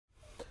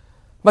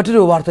മറ്റൊരു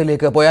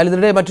വാർത്തയിലേക്ക് പോയാൽ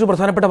ഇതിനിടെ മറ്റൊരു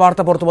പ്രധാനപ്പെട്ട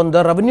വാർത്ത പുറത്തു വന്നത്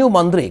റവന്യൂ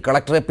മന്ത്രി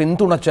കളക്ടറെ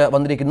പിന്തുണച്ച്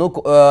വന്നിരിക്കുന്നു.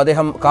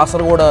 അദ്ദേഹം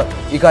കാസർഗോഡ്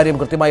ഇക്കാര്യം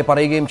കൃത്യമായി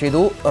പറയുകയും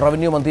ചെയ്തു.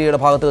 റവന്യൂ മന്ത്രിയുടെ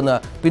ഭാഗത്തു നിന്ന്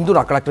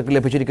പിന്തുണ കളക്ടർക്ക്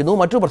ലഭിച്ചിരിക്കുന്നു.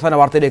 മറ്റൊരു പ്രധാന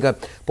വാർത്തയിലേക്ക്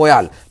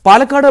പോയാൽ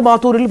പാലക്കാട്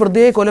മാത്തൂരിൽ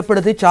വൃദ്ധയെ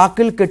കൊലപ്പെടുത്തി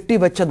ചാക്കിൽ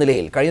കെട്ടിവെച്ച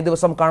നിലയിൽ കഴിഞ്ഞ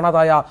ദിവസം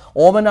കാണാതായ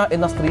ഓമന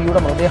എന്ന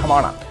സ്ത്രീയുടെ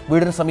മൃതദേഹമാണ്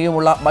വീടിന്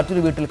സമീപമുള്ള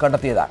മറ്റൊരു വീട്ടിൽ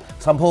കണ്ടെത്തിയത്.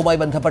 സംഭവവുമായി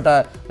ബന്ധപ്പെട്ട്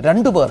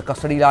രണ്ടുപേർ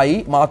കസ്റ്റഡിയിലായി.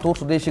 മാത്തൂർ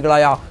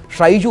സ്വദേശികളായ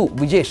ഷൈജു,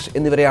 വിജേഷ്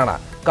എന്നിവരെയാണ്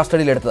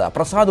കസ്റ്റഡിയിലെടുത്തത്.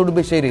 പ്രസാദ്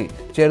ഉടുമ്പശ്ശേരി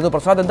ചേരുന്നു.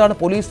 പ്രസാദ്, എന്താണ്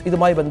പോലീസ്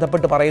ഇതുമായി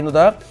ബന്ധപ്പെട്ട്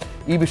പറയുന്നത്?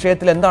 ഈ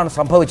വിഷയത്തിൽ എന്താണ്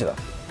സംഭവിച്ചത്?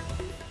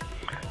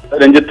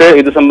 രഞ്ജിത്ത്,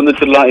 ഇത്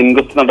സംബന്ധിച്ചുള്ള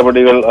ഇൻക്വസ്റ്റ്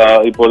നടപടികൾ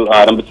ഇപ്പോൾ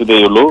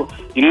ആരംഭിച്ചതേയുള്ളൂ.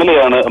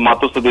 ഇന്നലെയാണ്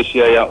മാത്തൂർ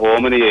സ്വദേശിയായ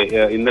ഓമനയെ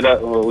ഇന്നലെ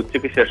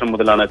ഉച്ചയ്ക്ക് ശേഷം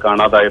മുതലാണ്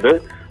കാണാതായത്.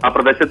 ആ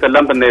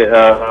പ്രദേശത്തെല്ലാം തന്നെ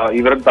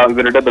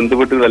ഇവരുടെ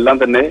ബന്ധുവീട്ടുകളെല്ലാം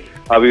തന്നെ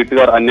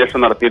വീട്ടുകാർ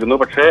അന്വേഷണം നടത്തിയിരുന്നു.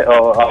 പക്ഷേ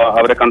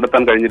അവരെ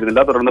കണ്ടെത്താൻ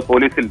കഴിഞ്ഞിരുന്നില്ല. തുടർന്ന്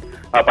പോലീസിൽ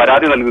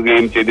പരാതി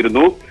നൽകുകയും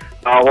ചെയ്തിരുന്നു.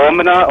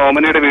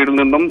 ഓമനയുടെ വീട്ടിൽ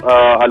നിന്നും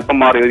അല്പം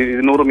മാറി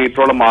 200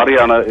 മീറ്ററോളം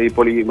മാറിയാണ്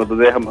ഇപ്പോൾ ഈ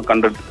മൃതദേഹം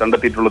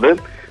കണ്ടെത്തിയിട്ടുള്ളത്.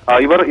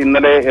 ഇവർ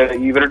ഇന്നലെ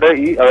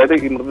അതായത്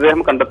ഈ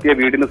മൃതദേഹം കണ്ടെത്തിയ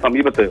വീടിന്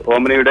സമീപത്ത്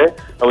ഓമനയുടെ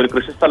ഒരു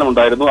കൃഷിസ്ഥലം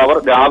ഉണ്ടായിരുന്നു. അവർ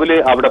രാവിലെ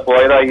അവിടെ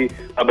പോയതായി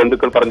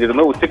ബന്ധുക്കൾ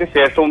പറഞ്ഞിരുന്നു. ഉച്ചയ്ക്ക്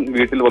ശേഷവും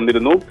വീട്ടിൽ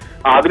വന്നിരുന്നു.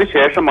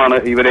 അതിനുശേഷമാണ്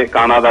ഇവരെ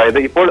കാണാതായത്.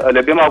 ഇപ്പോൾ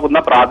ലഭ്യമാകുന്ന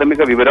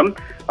പ്രാഥമിക വിവരം,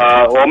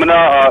 ഓമന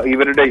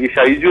ഇവരുടെ ഈ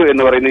ഷൈജു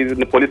എന്ന്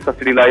പറയുന്ന പോലീസ്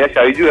കസ്റ്റഡിയിലായ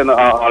ഷൈജു എന്ന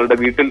ആളുടെ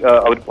വീട്ടിൽ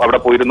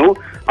അവിടെ പോയിരുന്നു.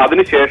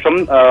 അതിനുശേഷം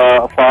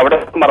അവിടെ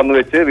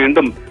മറന്നുവെച്ച്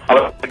വീണ്ടും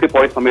അവർ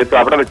പോയ സമയത്ത്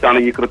അവിടെ വെച്ചാണ്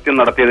ഈ കൃത്യം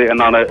നടത്തിയത്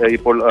എന്നാണ്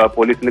ഇപ്പോൾ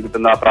പോലീസിന്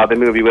കിട്ടുന്ന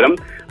പ്രാഥമിക വിവരം.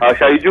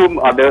 ഷൈജുവും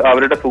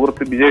അവരുടെ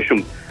സുഹൃത്ത്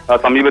വിജേഷും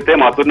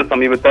മാത്തൂരിന്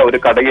സമീപത്തെ ഒരു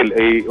കടയിൽ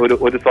ഒരു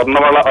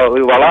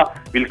വള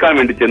വിൽക്കാൻ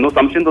വേണ്ടി ചെന്നു.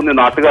 സംശയം തോന്നിയ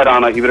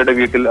നാട്ടുകാരാണ് ഇവരുടെ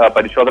വീട്ടിൽ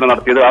പരിശോധന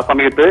നടത്തിയത്. ആ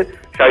സമയത്ത്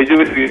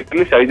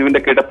ഷൈജുവിന്റെ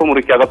കിടപ്പ്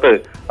മുറിക്കകത്ത്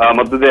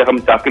മൃതദേഹം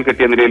ചാക്കിൽ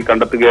കെട്ടിയ നിലയിൽ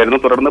കണ്ടെത്തുകയായിരുന്നു.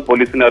 തുടർന്ന്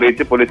പോലീസിനെ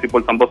അറിയിച്ച് പോലീസ്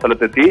ഇപ്പോൾ സംഭവ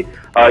സ്ഥലത്തെത്തി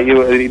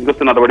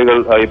ഇൻക്വസ്റ്റ് നടപടികൾ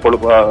ഇപ്പോൾ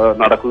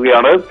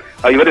നടക്കുകയാണ്.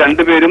 ഇവർ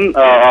രണ്ടുപേരും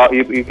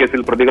ഈ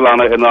കേസിൽ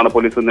പ്രതികളാണ് എന്നാണ്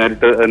പോലീസ്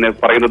നേരിട്ട്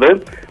പറയുന്നത്.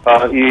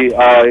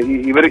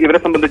 ഇവരെ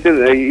സംബന്ധിച്ച്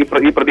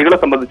ഈ പ്രതികളെ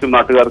സംബന്ധിച്ചും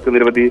നാട്ടുകാർക്ക്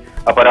നിരവധി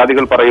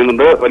പരാതികൾ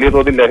പറയുന്നുണ്ട്. വലിയ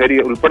തോതിൽ ലഹരി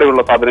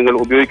ഉൾപ്പെടെയുള്ള സാധനങ്ങൾ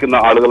ഉപയോഗിക്കുന്ന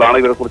ആളുകളാണ്.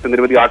 ഇവരെക്കുറിച്ച്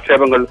നിരവധി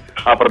ആക്ഷേപങ്ങൾ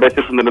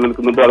പ്രദേശത്ത്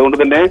നിലനിൽക്കുന്നുണ്ട്. അതുകൊണ്ട്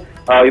തന്നെ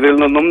ഇവരിൽ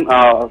നിന്നും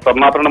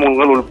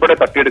സ്വർണ്ണാഭരണങ്ങൾ ഉൾപ്പെടെ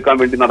തട്ടിയെടുക്കാൻ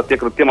വേണ്ടി നടത്തിയ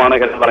കൃത്യമാണ്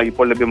എന്നതാണ്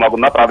ഇപ്പോൾ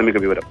ലഭ്യമാകുന്ന പ്രാഥമിക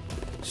വിവരം.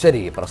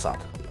 ശരി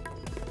പ്രസാദ്.